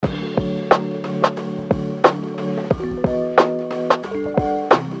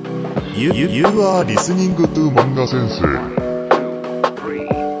You are listening to Manga Sensei.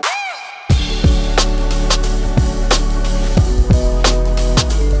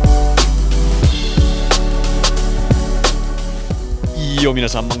 Yo, 皆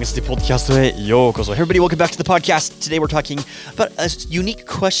さん、Manga Sensei Podcast へようこそ. Hey everybody, welcome back to the podcast. Today we're talking about a unique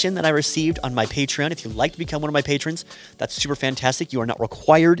question that I received on my Patreon. If you'd like to become one of my patrons, that's super fantastic. You are not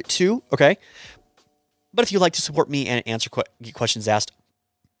required to, okay? But if you'd like to support me and answer questions asked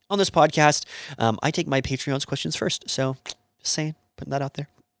on this podcast, I take my Patreon's questions first. So, just saying, putting that out there.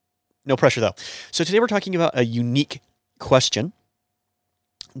 No pressure, though. So today we're talking about a unique question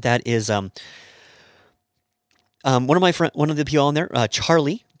that is... one of the people on there,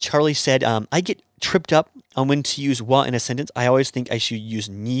 Charlie said, I get tripped up on when to use wa in a sentence. I always think I should use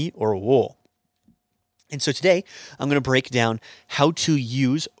ni or wo. And so today, I'm going to break down how to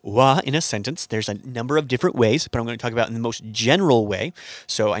use wa in a sentence. There's a number of different ways, but I'm going to talk about in the most general way.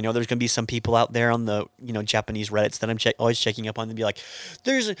 So I know there's going to be some people out there on the Japanese Reddits that I'm always checking up on and be like,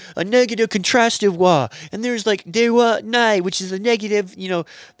 there's a negative contrastive wa, and there's like dewa nai, which is a negative,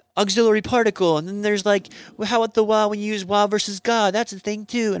 auxiliary particle, and then there's like, well, how about the wa when you use wa versus ga? That's a thing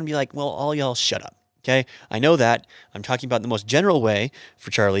too. And be like, well, all y'all shut up. Okay, I know that. I'm talking about the most general way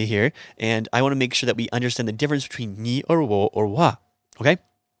for Charlie here, and I want to make sure that we understand the difference between ni or wo or wa. Okay?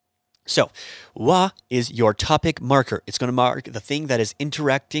 So, wa is your topic marker. It's going to mark the thing that is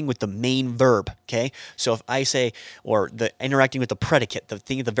interacting with the main verb. Okay? So if I say, or the interacting with the predicate, the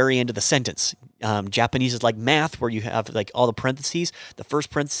thing at the very end of the sentence. Japanese is like math, where you have like all the parentheses. The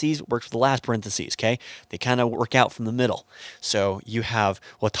first parentheses works with the last parentheses. Okay? They kind of work out from the middle. So you have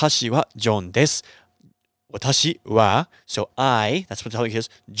watashi wa John desu. Watashi wa, so I, that's what the topic is,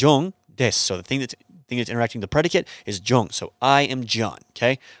 John desu. So the thing that's interacting with the predicate is John. So I am John,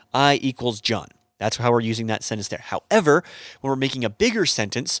 okay? I equals John. That's how we're using that sentence there. However, when we're making a bigger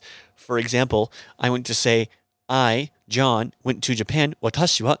sentence, for example, I went to say, I, John, went to Japan.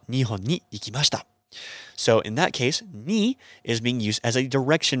 Watashi wa Nihon ni ikimashita. So in that case, ni is being used as a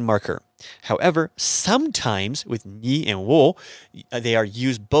direction marker. However, sometimes with ni and wo, they are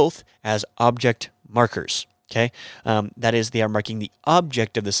used both as object markers. Okay, that is, they are marking the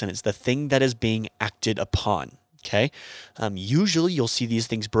object of the sentence, the thing that is being acted upon. Okay, usually you'll see these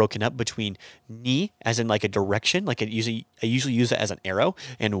things broken up between ni, as in like a direction, like I usually use it as an arrow,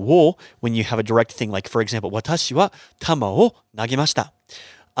 and wo when you have a direct thing, like for example, watashi wa tama o nagemashita.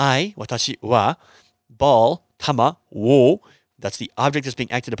 I, watashi wa, ball, tama, wo, that's the object that's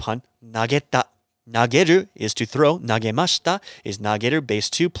being acted upon, nageta. Nageru is to throw. Nagemashita is nageru base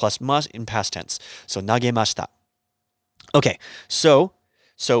 2 plus mas in past tense. So nagemashita. Okay, so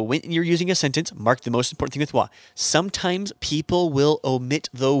when you're using a sentence, mark the most important thing with wa. Sometimes people will omit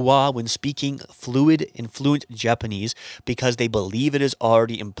the wa when speaking fluid and fluent Japanese because they believe it is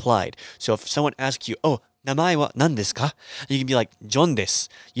already implied. So if someone asks you, oh, namae wa nan desu ka? You can be like, John desu.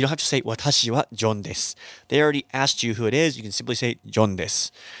 You don't have to say, watashi wa John desu. They already asked you who it is. You can simply say, John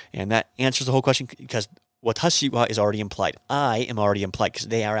desu. And that answers the whole question because watashi wa is already implied. I am already implied because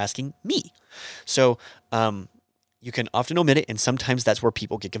they are asking me. So, you can often omit it, and sometimes that's where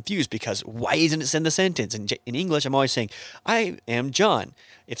people get confused because why isn't it in the sentence? And in English, I'm always saying, I am John.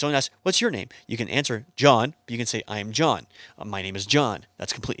 If someone asks, what's your name? You can answer John, but you can say, I am John. My name is John.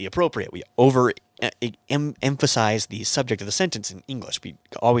 That's completely appropriate. We emphasize the subject of the sentence in English. We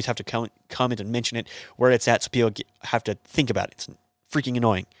always have to comment and mention it where it's at so people have to think about it. It's freaking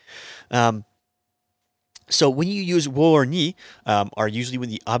annoying. So when you use wo or ni, are usually with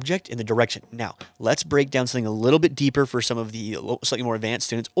the object and the direction. Now, let's break down something a little bit deeper for some of the slightly more advanced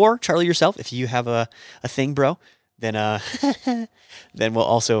students, or Charlie yourself, if you have a thing, bro, then then we'll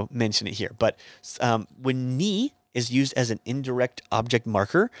also mention it here. But when ni is used as an indirect object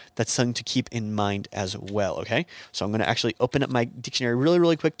marker, that's something to keep in mind as well, okay? So I'm going to actually open up my dictionary really,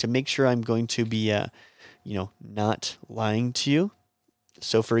 really quick to make sure I'm going to be, not lying to you.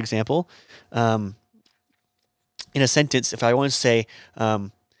 So, for example, in a sentence, if I want to say,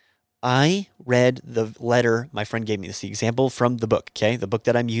 I read the letter my friend gave me. This is the example from the book, okay? The book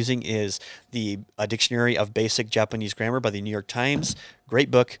that I'm using is the Dictionary of Basic Japanese Grammar by the New York Times.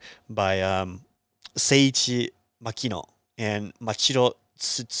 Great book by Seiichi Makino and Machiro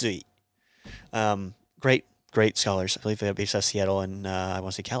Tsutsui. Great scholars. I believe they're based out of Seattle and I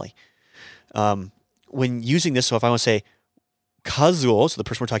want to say Cali. When using this, so if I want to say Kazuo, so the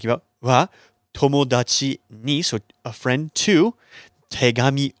person we're talking about, wa tomodachi ni, so a friend, to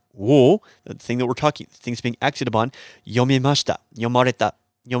tegami wo, the thing that we're talking, things being acted upon, yomemashita, yomareta,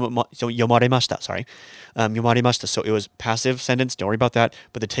 yomaremashita, sorry. Yomaremashita. So it was passive sentence, don't worry about that.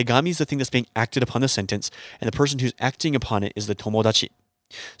 But the tegami is the thing that's being acted upon the sentence, and the person who's acting upon it is the tomodachi.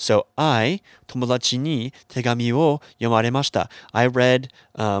 So I 友達に手紙を読まれました. I read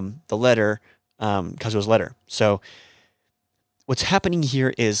the letter, Kazuo's letter. So what's happening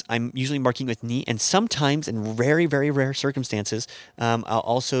here is I'm usually marking with ni, and sometimes in very, very rare circumstances, I'll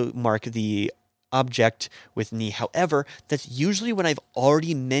also mark the object with ni. However, that's usually when I've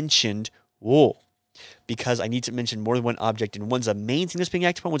already mentioned wo, because I need to mention more than one object, and one's a main thing that's being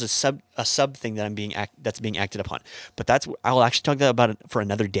acted upon, one's a sub thing that's being acted upon. But I'll actually talk about it for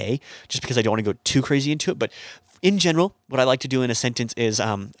another day, just because I don't want to go too crazy into it. But in general, what I like to do in a sentence is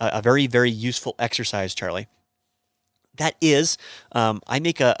a very, very useful exercise, Charlie. That is, I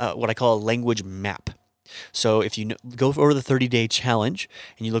make what I call a language map. So if you go over the 30-day challenge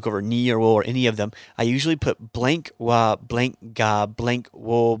and you look over ni or wo or any of them, I usually put blank wa, blank ga, blank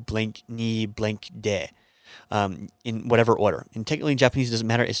wo, blank ni, blank de, in whatever order. And technically in Japanese, it doesn't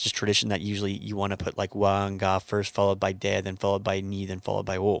matter. It's just tradition that usually you want to put like wa and ga first, followed by de, then followed by ni, then followed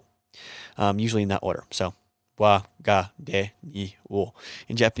by wo. Usually in that order. So wa, ga, de, ni, wo.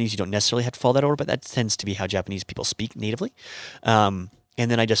 In Japanese, you don't necessarily have to follow that order, but that tends to be how Japanese people speak natively. And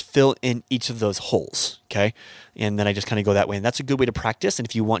then I just fill in each of those holes, okay? And then I just kind of go that way. And that's a good way to practice. And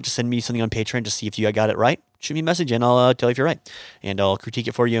if you want to send me something on Patreon to see if you got it right, shoot me a message and I'll tell you if you're right. And I'll critique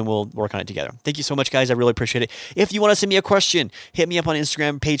it for you and we'll work on it together. Thank you so much, guys. I really appreciate it. If you want to send me a question, hit me up on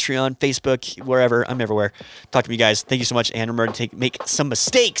Instagram, Patreon, Facebook, wherever. I'm everywhere. Talk to me, guys. Thank you so much. And remember to make some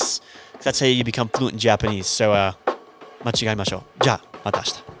mistakes. That's how you become fluent in Japanese. So, 間違いましょう。じゃあ、また明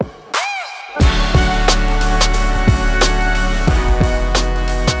日。